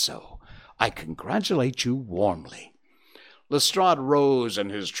 Extremely so. I congratulate you warmly. Lestrade rose in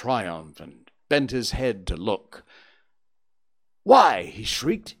his triumph and bent his head to look. Why, he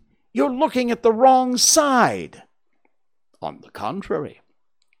shrieked, you're looking at the wrong side. On the contrary,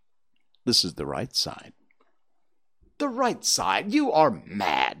 this is the right side. The right side? You are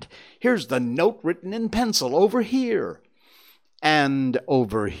mad. Here's the note written in pencil over here. And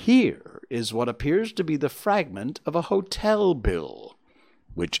over here is what appears to be the fragment of a hotel bill,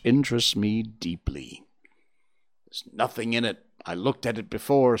 which interests me deeply. There's nothing in it. I looked at it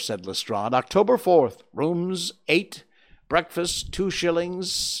before, said Lestrade. October 4th, rooms 8, breakfast 2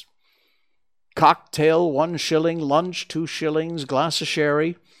 shillings, cocktail 1 shilling, lunch 2 shillings, glass of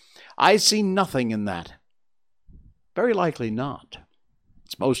sherry. I see nothing in that. Very likely not.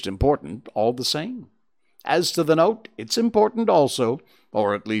 It's most important all the same. As to the note, it's important also,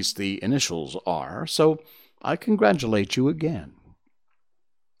 or at least the initials are, so I congratulate you again.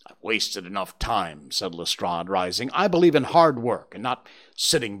 I've wasted enough time, said Lestrade, rising. I believe in hard work and not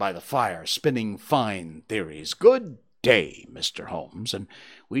sitting by the fire spinning fine theories. Good day, Mr. Holmes, and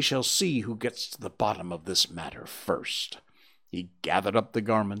we shall see who gets to the bottom of this matter first. He gathered up the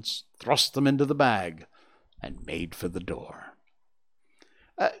garments, thrust them into the bag, and made for the door.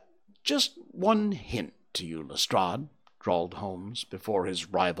 Just one hint to you, Lestrade, drawled Holmes before his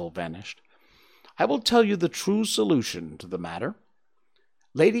rival vanished. I will tell you the true solution to the matter.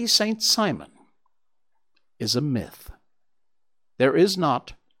 Lady St. Simon is a myth. There is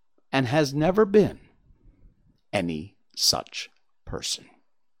not, and has never been, any such person.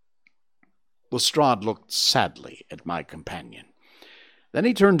 Lestrade looked sadly at my companion. Then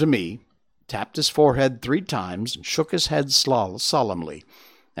he turned to me, tapped his forehead 3 times, and shook his head solemnly,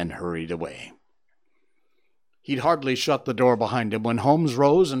 and hurried away. He'd hardly shut the door behind him when Holmes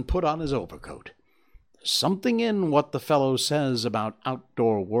rose and put on his overcoat. There's something in what the fellow says about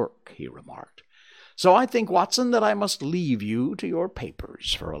outdoor work, he remarked. So I think, Watson, that I must leave you to your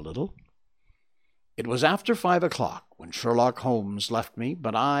papers for a little. It was after 5 o'clock when Sherlock Holmes left me,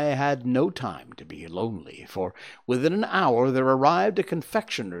 but I had no time to be lonely, for within an hour there arrived a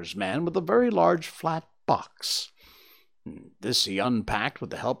confectioner's man with a very large flat box. This he unpacked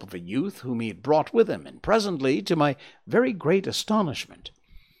with the help of a youth whom he had brought with him, and presently, to my very great astonishment,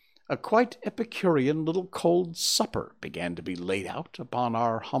 a quite Epicurean little cold supper began to be laid out upon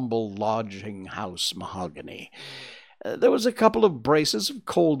our humble lodging-house mahogany. There was a couple of braces of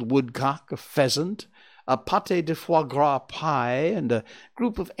cold woodcock, a pheasant, a pâté de foie gras pie, and a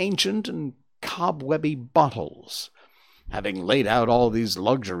group of ancient and cobwebby bottles. Having laid out all these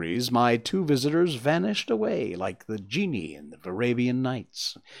luxuries, my 2 visitors vanished away like the genie in the Arabian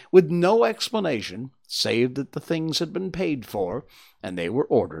Nights, with no explanation, save that the things had been paid for, and they were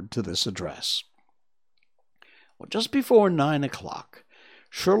ordered to this address. Well, just before 9 o'clock,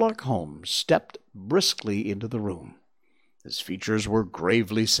 Sherlock Holmes stepped briskly into the room. His features were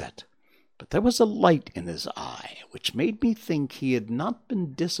gravely set, but there was a light in his eye which made me think he had not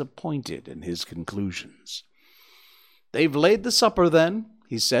been disappointed in his conclusions. "They've laid the supper, then?"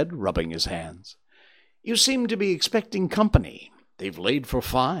 he said, rubbing his hands. "You seem to be expecting company. They've laid for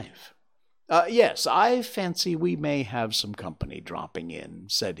 5. Yes, I fancy we may have some company dropping in,"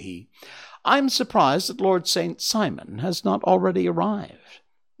 said he. "I'm surprised that Lord St. Simon has not already arrived.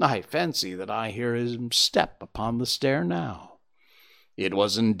 I fancy that I hear his step upon the stair now." It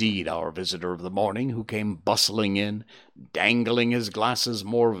was indeed our visitor of the morning who came bustling in, dangling his glasses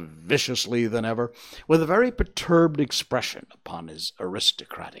more viciously than ever, with a very perturbed expression upon his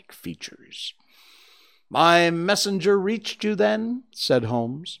aristocratic features. "My messenger reached you, then?" said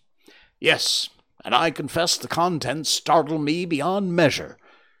Holmes. "Yes, and I confess the contents startle me beyond measure.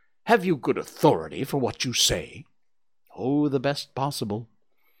 Have you good authority for what you say?" "Oh, the best possible."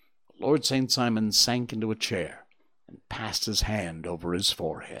 Lord St. Simon sank into a chair and passed his hand over his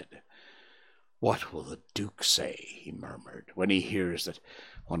forehead. "What will the Duke say," he murmured, "when he hears that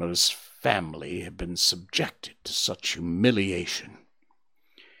one of his family have been subjected to such humiliation?"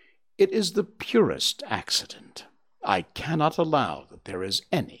 "It is the purest accident. I cannot allow that there is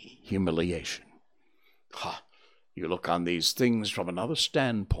any humiliation." You look on these things from another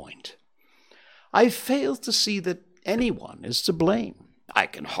standpoint." "I fail to see that anyone is to blame. I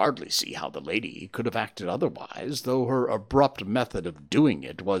can hardly see how the lady could have acted otherwise, though her abrupt method of doing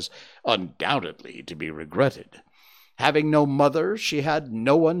it was undoubtedly to be regretted. Having no mother, she had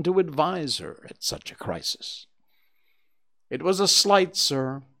no one to advise her at such a crisis. It was a slight,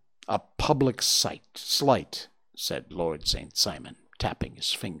 sir, a public slight, said Lord St. Simon, tapping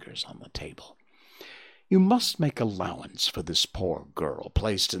his fingers on the table. You must make allowance for this poor girl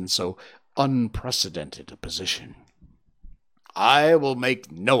placed in so unprecedented a position. I will make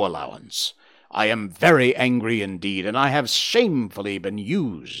no allowance. I am very angry indeed, and I have shamefully been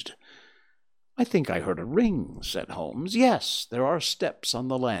used. I think I heard a ring, said Holmes. Yes, there are steps on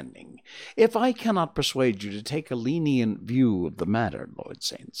the landing. If I cannot persuade you to take a lenient view of the matter, Lord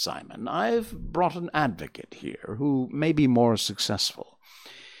St. Simon, I've brought an advocate here who may be more successful.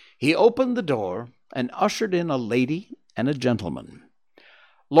 He opened the door and ushered in a lady and a gentleman.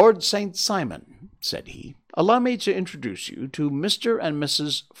 Lord St. Simon, said he, allow me to introduce you to Mr. and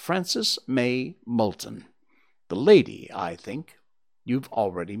Mrs. Francis May Moulton. The lady, I think, you've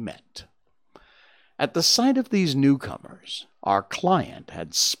already met. At the sight of these newcomers, our client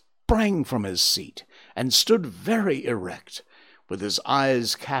had sprang from his seat and stood very erect, with his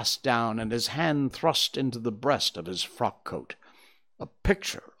eyes cast down and his hand thrust into the breast of his frock-coat, a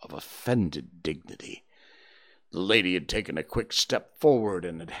picture of offended dignity. The lady had taken a quick step forward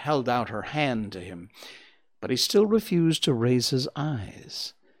and had held out her hand to him, but he still refused to raise his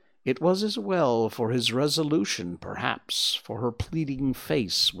eyes. It was as well for his resolution, perhaps, for her pleading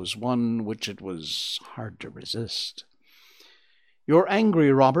face was one which it was hard to resist. "You're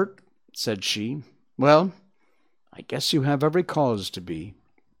angry, Robert," said she. "Well, I guess you have every cause to be."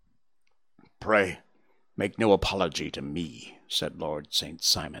 "Pray, make no apology to me," said Lord St.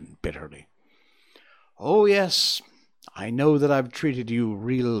 Simon bitterly. "Oh, yes, I know that I've treated you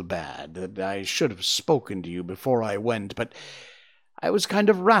real bad, that I should have spoken to you before I went, but I was kind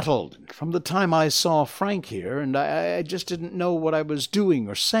of rattled from the time I saw Frank here, and I just didn't know what I was doing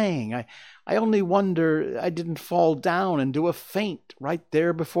or saying. I only wonder I didn't fall down and do a faint right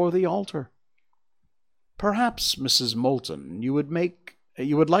there before the altar. Perhaps, Mrs. Moulton, you would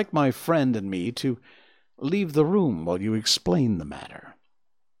like my friend and me to leave the room while you explain the matter."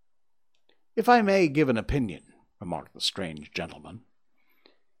 "If I may give an opinion," remarked the strange gentleman,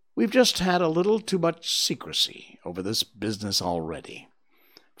 "we've just had a little too much secrecy over this business already.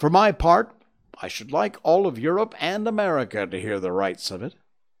 For my part, I should like all of Europe and America to hear the rights of it."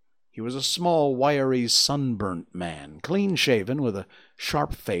 He was a small, wiry, sunburnt man, clean-shaven, with a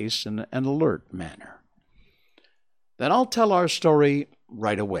sharp face and an alert manner. "Then I'll tell our story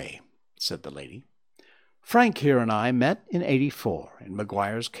right away," said the lady. "Frank here and I met in '84 in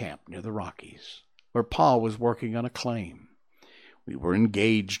McGuire's Camp near the Rockies, where Pa was working on a claim. We were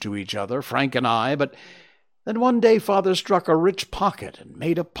engaged to each other, Frank and I, but then one day Father struck a rich pocket and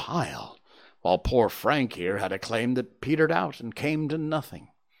made a pile, while poor Frank here had a claim that petered out and came to nothing.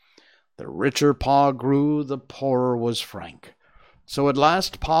 The richer Pa grew, the poorer was Frank. So at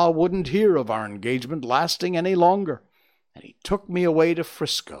last Pa wouldn't hear of our engagement lasting any longer, and he took me away to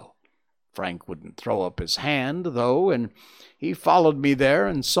Frisco. Frank wouldn't throw up his hand, though, and he followed me there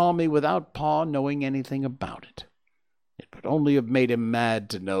and saw me without Pa knowing anything about it. It would only have made him mad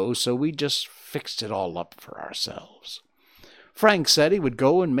to know, so we just fixed it all up for ourselves. Frank said he would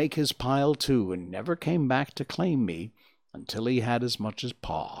go and make his pile too, and never came back to claim me until he had as much as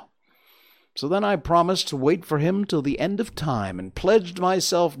Pa. So then I promised to wait for him till the end of time, and pledged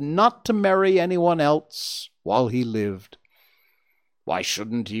myself not to marry anyone else while he lived. "Why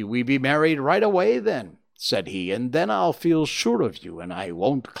shouldn't we be married right away, then?" said he, "and then I'll feel sure of you, and I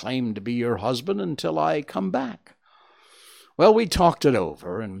won't claim to be your husband until I come back." Well, we talked it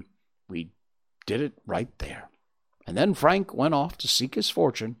over, and we did it right there. And then Frank went off to seek his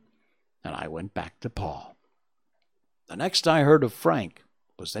fortune, and I went back to Pa. The next I heard of Frank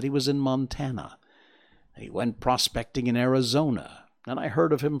was that he was in Montana, and he went prospecting in Arizona, and I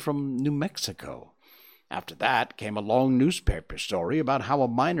heard of him from New Mexico. After that came a long newspaper story about how a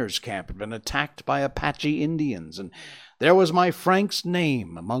miners' camp had been attacked by Apache Indians, and there was my Frank's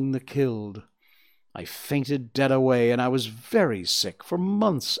name among the killed. I fainted dead away, and I was very sick for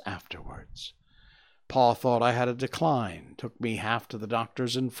months afterwards. Pa thought I had a decline, took me half to the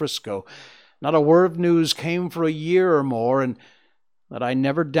doctors in Frisco. Not a word of news came for a year or more, and that I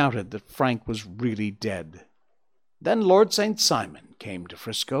never doubted that Frank was really dead. Then Lord St. Simon came to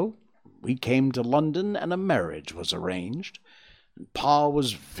Frisco. We came to London, and a marriage was arranged. And Pa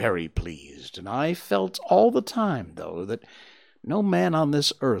was very pleased, and I felt all the time, though, that no man on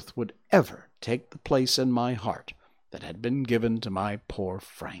this earth would ever take the place in my heart that had been given to my poor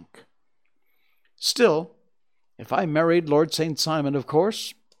Frank. Still, If I married Lord St. Simon, of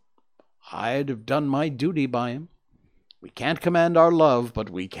course, I'd have done my duty by him. We can't command our love,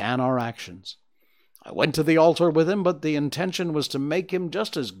 but we can our actions. I went to the altar with him, but the intention was to make him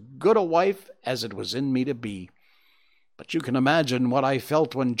just as good a wife as it was in me to be. But you can imagine what I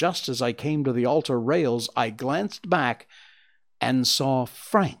felt when, just as I came to the altar rails, I glanced back and saw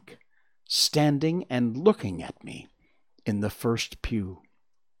Frank standing and looking at me in the first pew.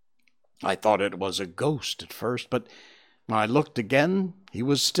 I thought it was a ghost at first, but when I looked again, he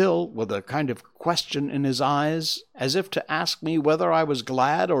was still, with a kind of question in his eyes, as if to ask me whether I was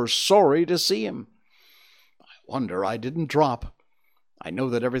glad or sorry to see him. I wonder I didn't drop. I know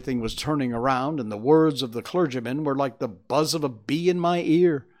that everything was turning around, and the words of the clergyman were like the buzz of a bee in my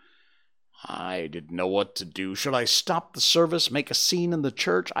ear. I didn't know what to do. Should I stop the service, make a scene in the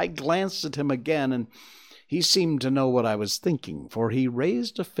church? I glanced at him again, and he seemed to know what I was thinking, for he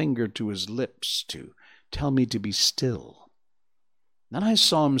raised a finger to his lips to tell me to be still. Then I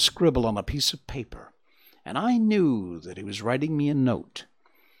saw him scribble on a piece of paper, and I knew that he was writing me a note.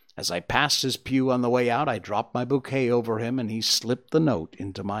 As I passed his pew on the way out, I dropped my bouquet over him, and he slipped the note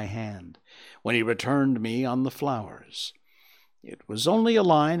into my hand, when he returned me on the flowers. It was only a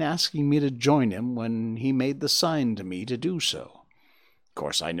line asking me to join him when he made the sign to me to do so. Of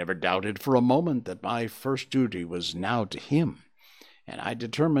course, I never doubted for a moment that my first duty was now to him, and I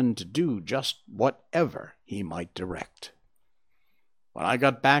determined to do just whatever he might direct. When I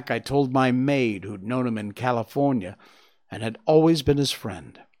got back, I told my maid, who'd known him in California and had always been his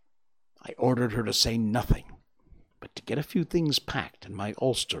friend. I ordered her to say nothing, but to get a few things packed and my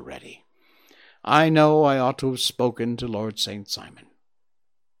ulster ready. I know I ought to have spoken to Lord St. Simon,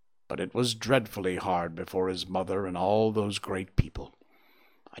 but it was dreadfully hard before his mother and all those great people.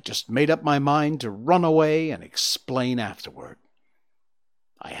 I just made up my mind to run away and explain afterward.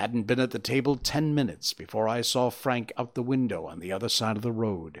 I hadn't been at the table 10 minutes before I saw Frank out the window on the other side of the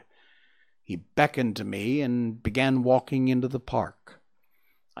road. He beckoned to me and began walking into the park.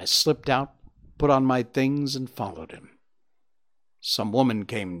 I slipped out, put on my things, and followed him. Some woman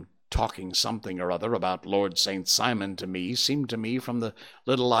came talking something or other about Lord St. Simon to me, seemed to me from the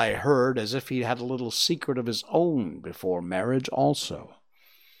little I heard as if he had a little secret of his own before marriage also.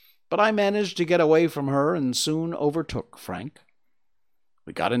 But I managed to get away from her and soon overtook Frank.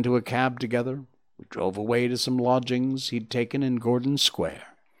 We got into a cab together. We drove away to some lodgings he'd taken in Gordon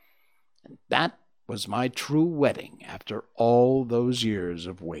Square. And that was my true wedding after all those years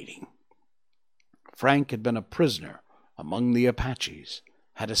of waiting. Frank had been a prisoner among the Apaches,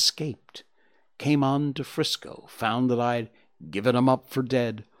 had escaped, came on to Frisco, found that I'd given him up for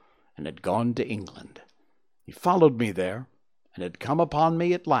dead, and had gone to England. He followed me there, and had come upon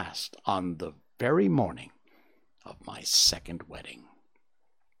me at last on the very morning of my second wedding.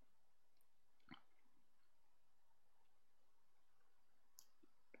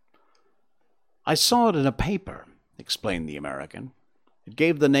 I saw it in a paper, explained the American. It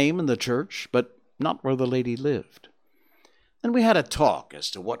gave the name and the church, but not where the lady lived. Then we had a talk as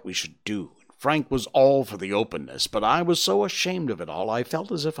to what we should do. Frank was all for the openness, but I was so ashamed of it all, I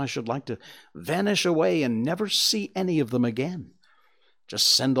felt as if I should like to vanish away and never see any of them again. Just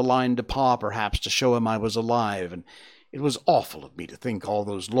send a line to Pa, perhaps, to show him I was alive, and it was awful of me to think all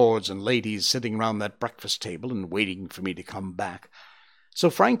those lords and ladies sitting round that breakfast table and waiting for me to come back.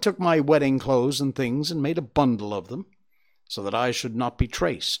 So Frank took my wedding clothes and things and made a bundle of them, so that I should not be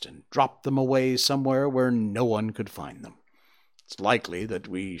traced, and dropped them away somewhere where no one could find them. It's likely that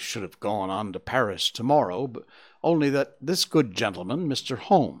we should have gone on to Paris tomorrow, but only that this good gentleman, Mr.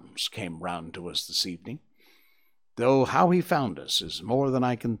 Holmes, came round to us this evening. Though how he found us is more than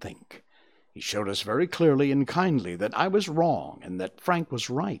I can think. He showed us very clearly and kindly that I was wrong and that Frank was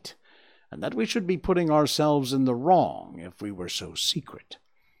right, and that we should be putting ourselves in the wrong if we were so secret.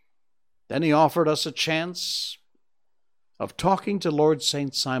 Then he offered us a chance of talking to Lord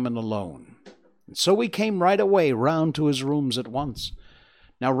St. Simon alone, and so we came right away round to his rooms at once.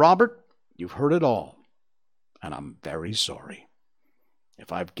 Now, Robert, you've heard it all, and I'm very sorry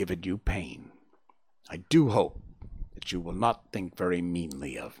if I've given you pain. I do hope that you will not think very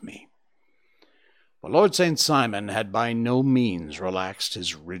meanly of me. But Lord St. Simon had by no means relaxed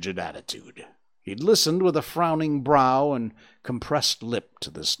his rigid attitude. He listened with a frowning brow and compressed lip to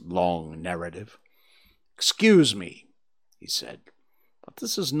this long narrative. "Excuse me," he said, "but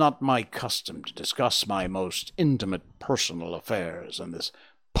this is not my custom to discuss my most intimate personal affairs in this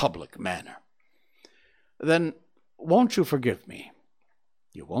public manner." "Then won't you forgive me?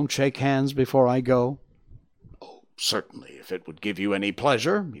 You won't shake hands before I go?" "Oh, certainly, if it would give you any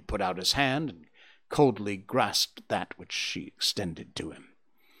pleasure." He put out his hand and coldly grasped that which she extended to him.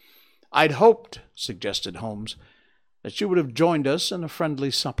 I'd hoped, suggested Holmes, that you would have joined us in a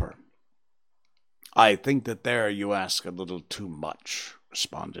friendly supper. I think that there you ask a little too much,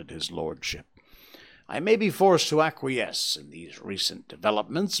 responded his lordship. I may be forced to acquiesce in these recent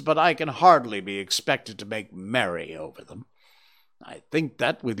developments, but I can hardly be expected to make merry over them. I think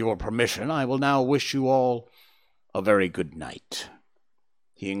that, with your permission, I will now wish you all a very good night.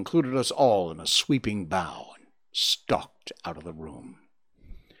 He included us all in a sweeping bow and stalked out of the room.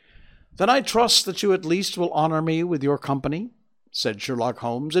 Then I trust that you at least will honor me with your company, said Sherlock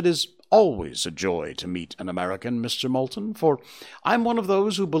Holmes. It is always a joy to meet an American, Mr. Moulton, for I'm one of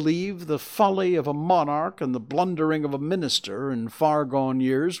those who believe the folly of a monarch and the blundering of a minister in far-gone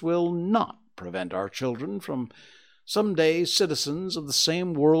years will not prevent our children from some day citizens of the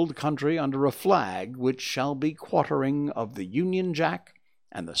same world country under a flag which shall be quartering of the Union Jack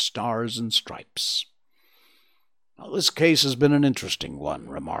and the Stars and Stripes. Now, this case has been an interesting one,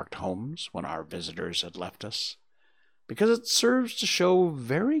 remarked Holmes, when our visitors had left us, because it serves to show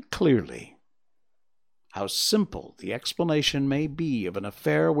very clearly how simple the explanation may be of an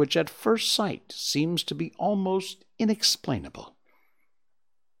affair which at first sight seems to be almost inexplainable.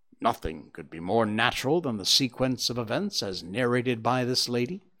 Nothing could be more natural than the sequence of events as narrated by this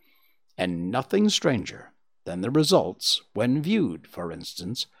lady, and nothing stranger than the results when viewed, for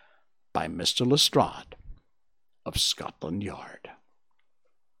instance, by Mr. Lestrade of Scotland Yard.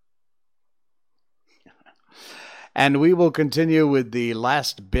 And we will continue with the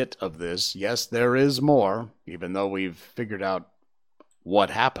last bit of this. Yes, there is more, even though we've figured out what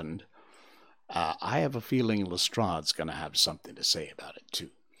happened. I have a feeling Lestrade's going to have something to say about it, too.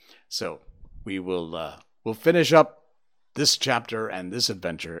 So we will we'll finish up this chapter and this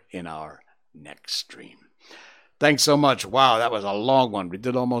adventure in our next stream. Thanks so much. Wow, that was a long one. We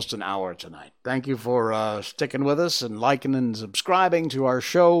did almost an hour tonight. Thank you for sticking with us and liking and subscribing to our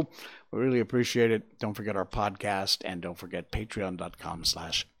show. We really appreciate it. Don't forget our podcast, and don't forget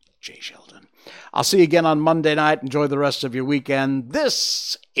patreon.com/JSheldon. I'll see you again on Monday night. Enjoy the rest of your weekend.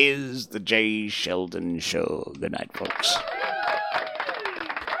 This is the Jay Sheldon Show. Good night, folks.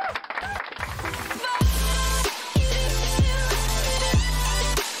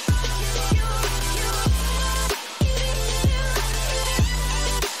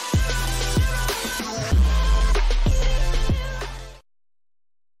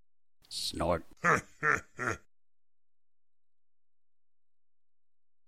 Snort.